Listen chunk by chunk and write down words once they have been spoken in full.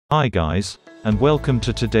Hi guys, and welcome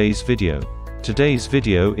to today's video. Today's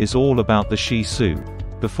video is all about the Shih Tzu.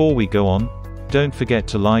 Before we go on, don't forget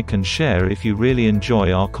to like and share if you really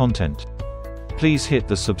enjoy our content. Please hit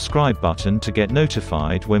the subscribe button to get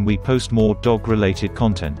notified when we post more dog-related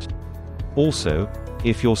content. Also,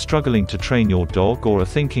 if you're struggling to train your dog or are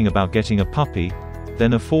thinking about getting a puppy,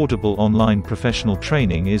 then affordable online professional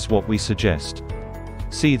training is what we suggest.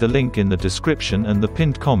 See the link in the description and the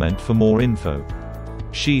pinned comment for more info.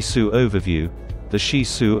 Shih Tzu Overview. The Shih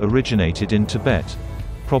Tzu originated in Tibet,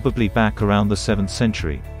 probably back around the 7th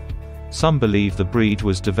century. Some believe the breed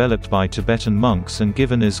was developed by Tibetan monks and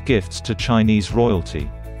given as gifts to Chinese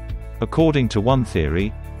royalty. According to one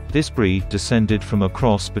theory, this breed descended from a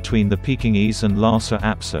cross between the Pekingese and Lhasa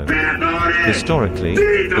Apso. Historically,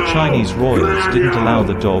 the Chinese royals didn't allow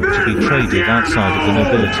the dog to be traded outside of the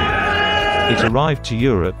nobility. It arrived to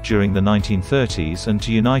Europe during the 1930s and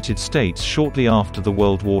to United States shortly after the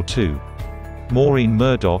World War II. Maureen,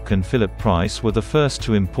 Murdock and Philip Price were the first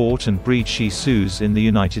to import and breed Shih Tzus in the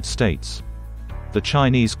United States. The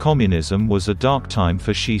Chinese communism was a dark time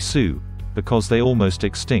for Shih Tzu, because they almost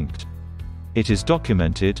extinct. It is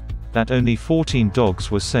documented that only 14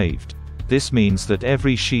 dogs were saved. This means that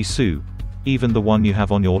every Shih Tzu, even the one you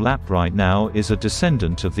have on your lap right now, is a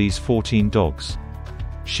descendant of these 14 dogs.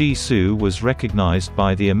 Shih Tzu was recognized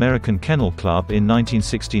by the American Kennel Club in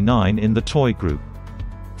 1969 in the toy group.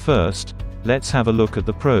 First, let's have a look at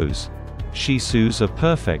the pros. Shih Tzus are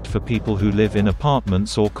perfect for people who live in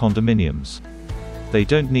apartments or condominiums. They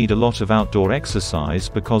don't need a lot of outdoor exercise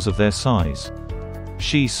because of their size.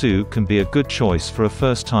 Shih Tzu can be a good choice for a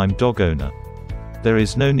first-time dog owner. There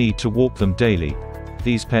is no need to walk them daily.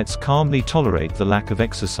 These pets calmly tolerate the lack of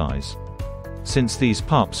exercise. Since these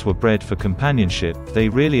pups were bred for companionship, they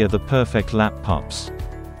really are the perfect lap pups.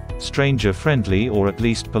 Stranger-friendly, or at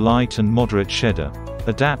least polite and moderate shedder.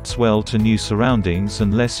 Adapts well to new surroundings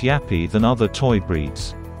and less yappy than other toy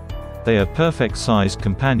breeds. They are perfect-sized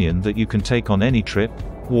companion that you can take on any trip,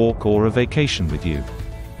 walk or a vacation with you.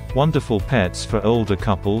 Wonderful pets for older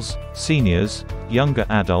couples, seniors, younger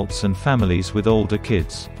adults and families with older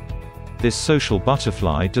kids. This social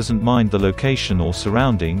butterfly doesn't mind the location or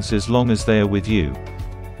surroundings as long as they are with you.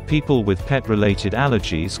 People with pet-related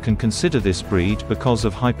allergies can consider this breed because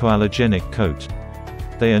of hypoallergenic coat.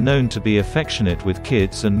 They are known to be affectionate with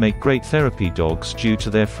kids and make great therapy dogs due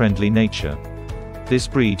to their friendly nature. This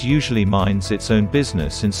breed usually minds its own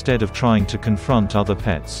business instead of trying to confront other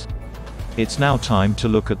pets. It's now time to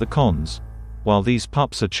look at the cons. While these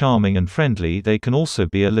pups are charming and friendly, they can also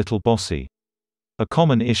be a little bossy. A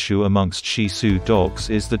common issue amongst Shih Tzu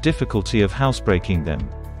dogs is the difficulty of housebreaking them.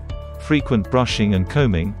 Frequent brushing and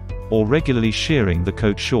combing, or regularly shearing the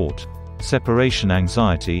coat short. Separation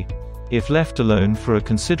anxiety, if left alone for a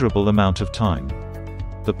considerable amount of time.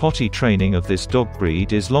 The potty training of this dog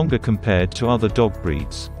breed is longer compared to other dog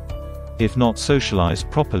breeds. If not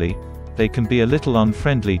socialized properly, they can be a little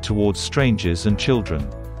unfriendly towards strangers and children.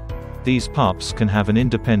 These pups can have an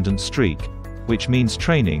independent streak, which means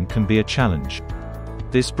training can be a challenge.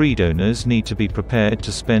 This breed owners need to be prepared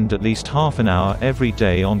to spend at least half an hour every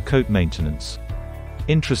day on coat maintenance.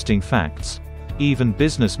 Interesting facts: even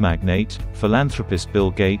business magnate, philanthropist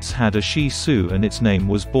Bill Gates had a Shih Tzu and its name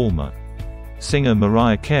was Bulma. Singer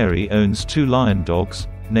Mariah Carey owns 2 lion dogs,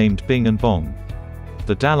 named Bing and Bong.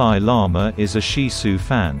 The Dalai Lama is a Shih Tzu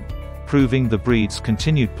fan, proving the breed's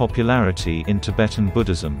continued popularity in Tibetan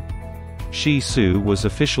Buddhism. Shih Tzu was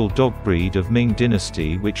official dog breed of Ming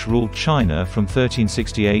dynasty, which ruled China from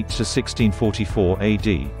 1368 to 1644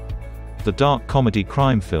 AD. The dark comedy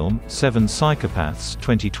crime film, 7 Psychopaths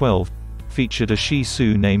 2012, featured a Shih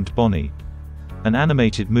Tzu named Bonnie. An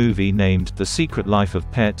animated movie named The Secret Life of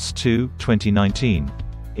Pets 2, 2019,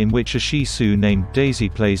 in which a Shih Tzu named Daisy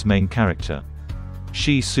plays main character.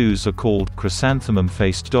 Shih Tzus are called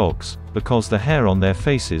chrysanthemum-faced dogs, because the hair on their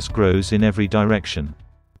faces grows in every direction.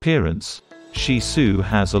 Appearance: Shih Tzu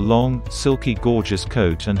has a long, silky gorgeous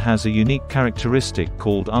coat and has a unique characteristic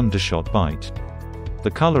called undershot bite. The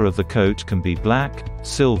color of the coat can be black,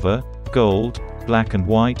 silver, gold, black and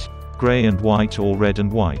white, gray and white or red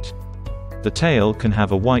and white. The tail can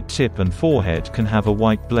have a white tip and forehead can have a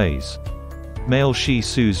white blaze. Male Shih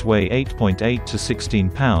Tzus weigh 8.8 to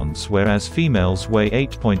 16 pounds whereas females weigh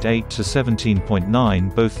 8.8 to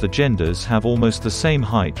 17.9. Both the genders have almost the same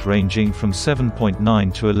height, ranging from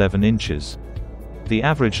 7.9 to 11 inches. The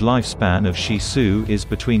average lifespan of Shih Tzu is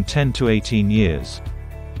between 10 to 18 years.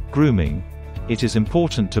 Grooming: it is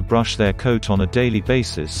important to brush their coat on a daily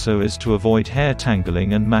basis so as to avoid hair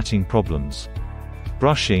tangling and matting problems.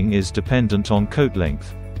 Brushing is dependent on coat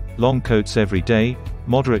length. long coats every day,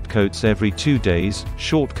 moderate coats every 2 days,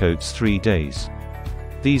 short coats 3 days.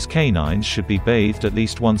 These canines should be bathed at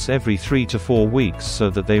least once every 3 to 4 weeks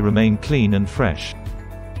so that they remain clean and fresh.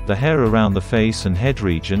 The hair around the face and head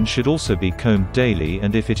region should also be combed daily,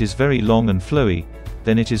 and if it is very long and flowy,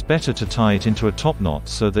 then it is better to tie it into a top knot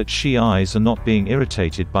so that Shih eyes are not being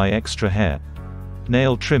irritated by extra hair.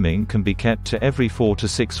 Nail trimming can be kept to every 4 to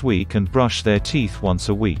 6 weeks and brush their teeth once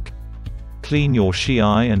a week. Clean your Shih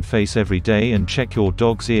eye and face every day and check your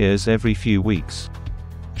dog's ears every few weeks.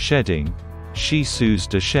 Shedding. Shih Tzus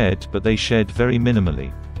do shed, but they shed very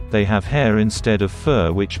minimally. They have hair instead of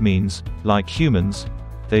fur, which means, like humans,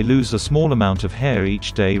 they lose a small amount of hair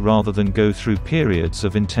each day rather than go through periods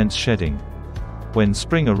of intense shedding. When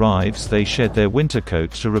spring arrives, they shed their winter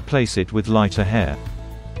coat to replace it with lighter hair.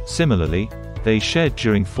 Similarly, they shed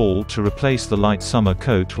during fall to replace the light summer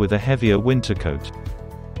coat with a heavier winter coat.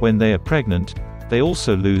 When they are pregnant, they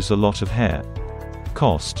also lose a lot of hair.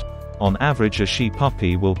 Cost. On average, a Shih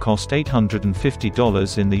puppy will cost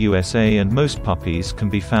 $850 in the USA, and most puppies can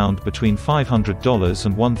be found between $500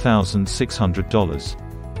 and $1,600.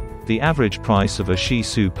 The average price of a Shih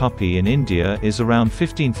Tzu puppy in India is around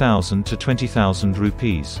 15,000 to 20,000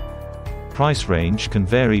 rupees. Price range can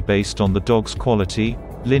vary based on the dog's quality,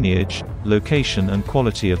 lineage, location and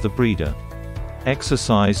quality of the breeder.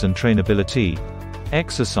 Exercise and trainability.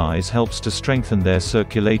 Exercise helps to strengthen their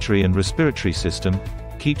circulatory and respiratory system,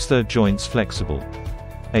 keeps their joints flexible.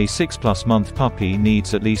 A 6+ month puppy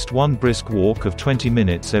needs at least one brisk walk of 20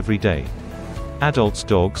 minutes every day. Adults'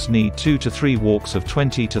 dogs need 2 to 3 walks of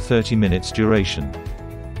 20 to 30 minutes duration.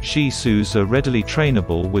 Shih Tzus are readily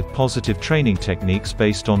trainable with positive training techniques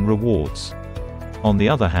based on rewards. On the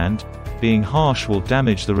other hand, being harsh will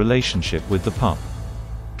damage the relationship with the pup.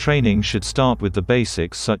 Training should start with the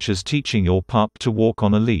basics, such as teaching your pup to walk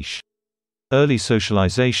on a leash. Early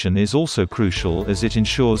socialization is also crucial as it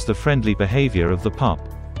ensures the friendly behavior of the pup.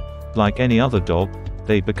 Like any other dog,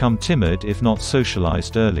 they become timid if not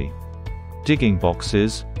socialized early. Digging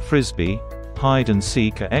boxes, frisbee, hide and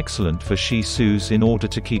seek are excellent for Shih Tzus in order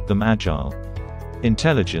to keep them agile.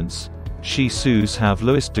 Intelligence. Shih Tzus have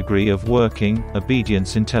lowest degree of working,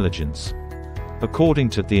 obedience intelligence. According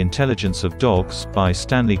to The Intelligence of Dogs by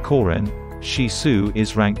Stanley Coren, Shih Tzu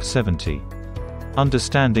is ranked 70.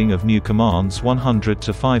 Understanding of new commands 100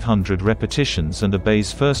 to 500 repetitions and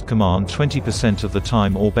obeys first command 20% of the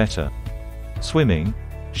time or better. Swimming.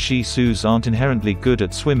 Shih Tzus aren't inherently good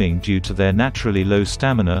at swimming due to their naturally low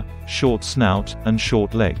stamina, short snout, and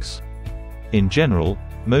short legs. In general,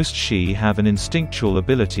 most Shih have an instinctual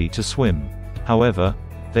ability to swim. However,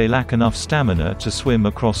 they lack enough stamina to swim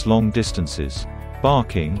across long distances.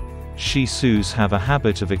 Barking. Shih Tzus have a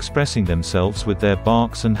habit of expressing themselves with their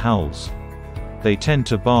barks and howls. They tend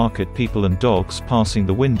to bark at people and dogs passing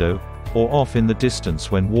the window, or off in the distance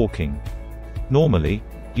when walking. Normally,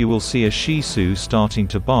 you will see a Shih Tzu starting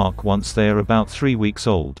to bark once they are about 3 weeks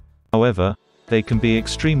old. However, they can be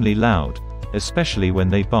extremely loud, especially when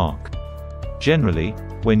they bark. Generally,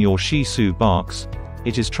 when your Shih Tzu barks,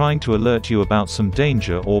 it is trying to alert you about some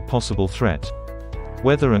danger or possible threat.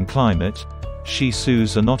 Weather and climate. Shih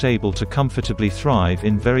Tzus are not able to comfortably thrive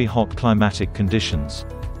in very hot climatic conditions.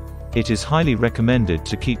 It is highly recommended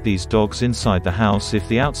to keep these dogs inside the house if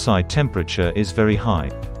the outside temperature is very high.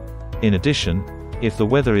 In addition, if the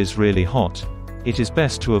weather is really hot, it is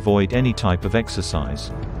best to avoid any type of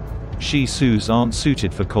exercise. Shih Tzus aren't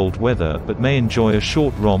suited for cold weather but may enjoy a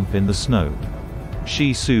short romp in the snow.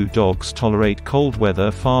 Shih Tzu dogs tolerate cold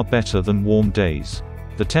weather far better than warm days.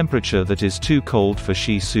 The temperature that is too cold for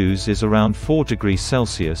Shih Tzus is around 4 degrees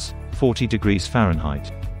Celsius, 40 degrees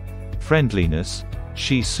Fahrenheit. Friendliness.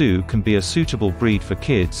 Shih Tzu can be a suitable breed for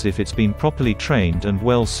kids if it's been properly trained and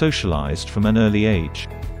well socialized from an early age.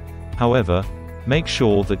 However, make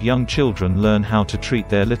sure that young children learn how to treat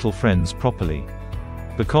their little friends properly.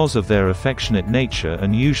 Because of their affectionate nature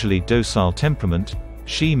and usually docile temperament,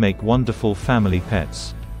 Shih make wonderful family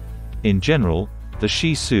pets. In general, the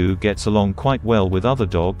Shih Tzu gets along quite well with other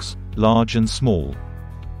dogs, large and small.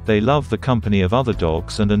 They love the company of other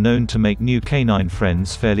dogs and are known to make new canine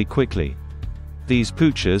friends fairly quickly. These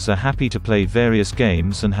poochers are happy to play various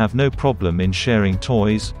games and have no problem in sharing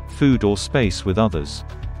toys, food or space with others.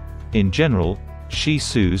 In general, Shih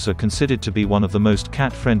Tzus are considered to be one of the most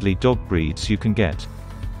cat-friendly dog breeds you can get.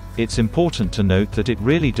 It's important to note that it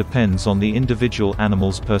really depends on the individual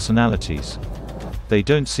animal's personalities. They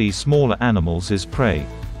don't see smaller animals as prey,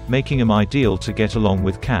 making them ideal to get along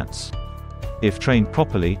with cats. If trained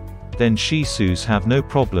properly, then Shih Tzus have no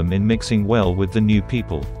problem in mixing well with the new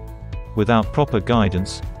people. Without proper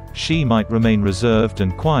guidance, Shih might remain reserved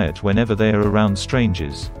and quiet whenever they are around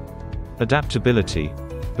strangers. Adaptability.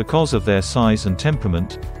 Because of their size and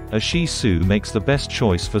temperament, a Shih Tzu makes the best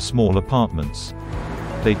choice for small apartments.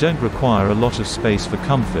 They don't require a lot of space for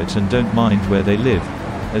comfort and don't mind where they live,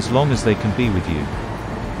 as long as they can be with you.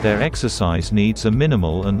 Their exercise needs are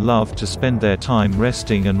minimal and love to spend their time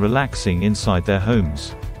resting and relaxing inside their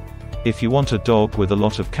homes. If you want a dog with a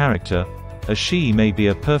lot of character, a Shih may be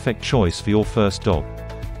a perfect choice for your first dog.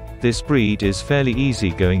 This breed is fairly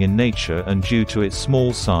easygoing in nature, and due to its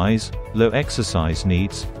small size, low exercise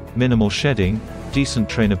needs, minimal shedding, decent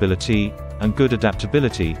trainability, and good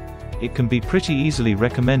adaptability, it can be pretty easily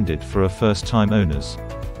recommended for a first-time owners.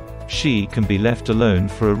 Shih can be left alone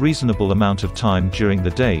for a reasonable amount of time during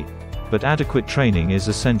the day, but adequate training is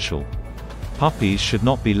essential. Puppies should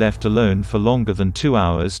not be left alone for longer than 2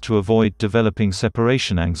 hours to avoid developing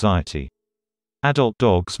separation anxiety. Adult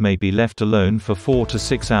dogs may be left alone for 4 to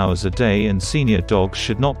 6 hours a day, and senior dogs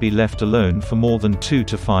should not be left alone for more than 2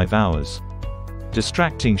 to 5 hours.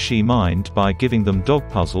 Distracting Shih mind by giving them dog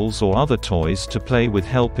puzzles or other toys to play with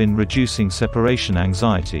help in reducing separation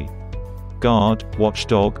anxiety. Guard,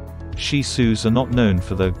 watchdog. Shih Tzus are not known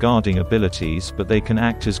for their guarding abilities, but they can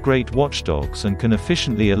act as great watchdogs and can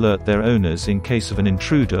efficiently alert their owners in case of an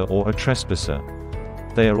intruder or a trespasser.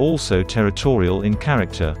 They are also territorial in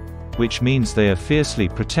character, which means they are fiercely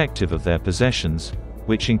protective of their possessions,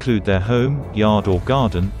 which include their home, yard or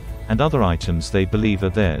garden, and other items they believe are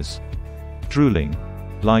theirs. Drooling.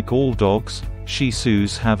 Like all dogs, Shih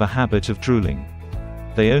Tzus have a habit of drooling.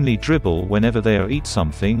 They only dribble whenever they eat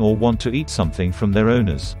something or want to eat something from their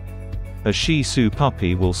owners. A Shih Tzu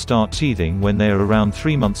puppy will start teething when they are around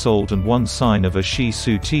 3 months old, and one sign of a Shih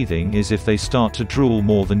Tzu teething is if they start to drool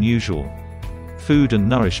more than usual. Food and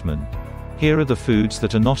nourishment. Here are the foods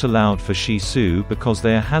that are not allowed for Shih Tzu because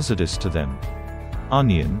they are hazardous to them.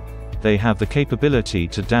 Onion. They have the capability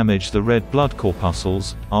to damage the red blood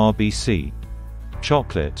corpuscles, RBC.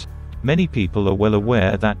 Chocolate. Many people are well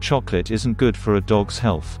aware that chocolate isn't good for a dog's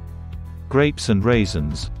health. Grapes and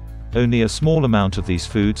raisins. Only a small amount of these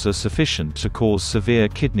foods are sufficient to cause severe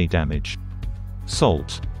kidney damage.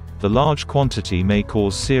 Salt. The large quantity may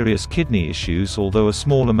cause serious kidney issues, although a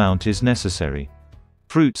small amount is necessary.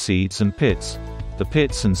 Fruit seeds and pits. The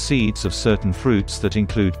pits and seeds of certain fruits that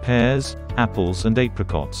include pears, apples and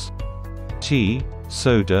apricots. Tea,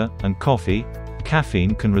 soda, and coffee.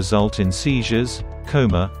 Caffeine can result in seizures,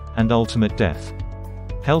 coma, and ultimate death.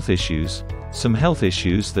 Health issues. Some health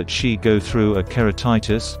issues that Shih go through are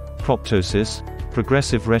keratitis, proptosis,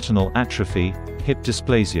 progressive retinal atrophy, hip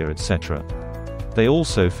dysplasia, etc. They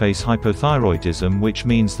also face hypothyroidism, which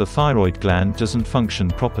means the thyroid gland doesn't function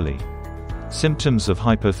properly. Symptoms of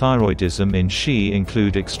hypothyroidism in Shih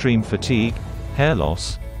include extreme fatigue, hair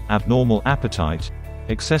loss, abnormal appetite,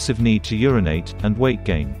 excessive need to urinate, and weight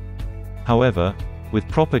gain. However, with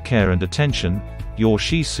proper care and attention, your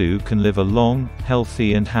Shih Tzu can live a long,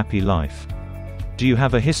 healthy and happy life. Do you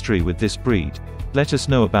have a history with this breed? Let us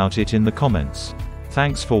know about it in the comments.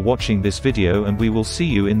 Thanks for watching this video, and we will see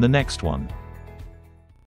you in the next one.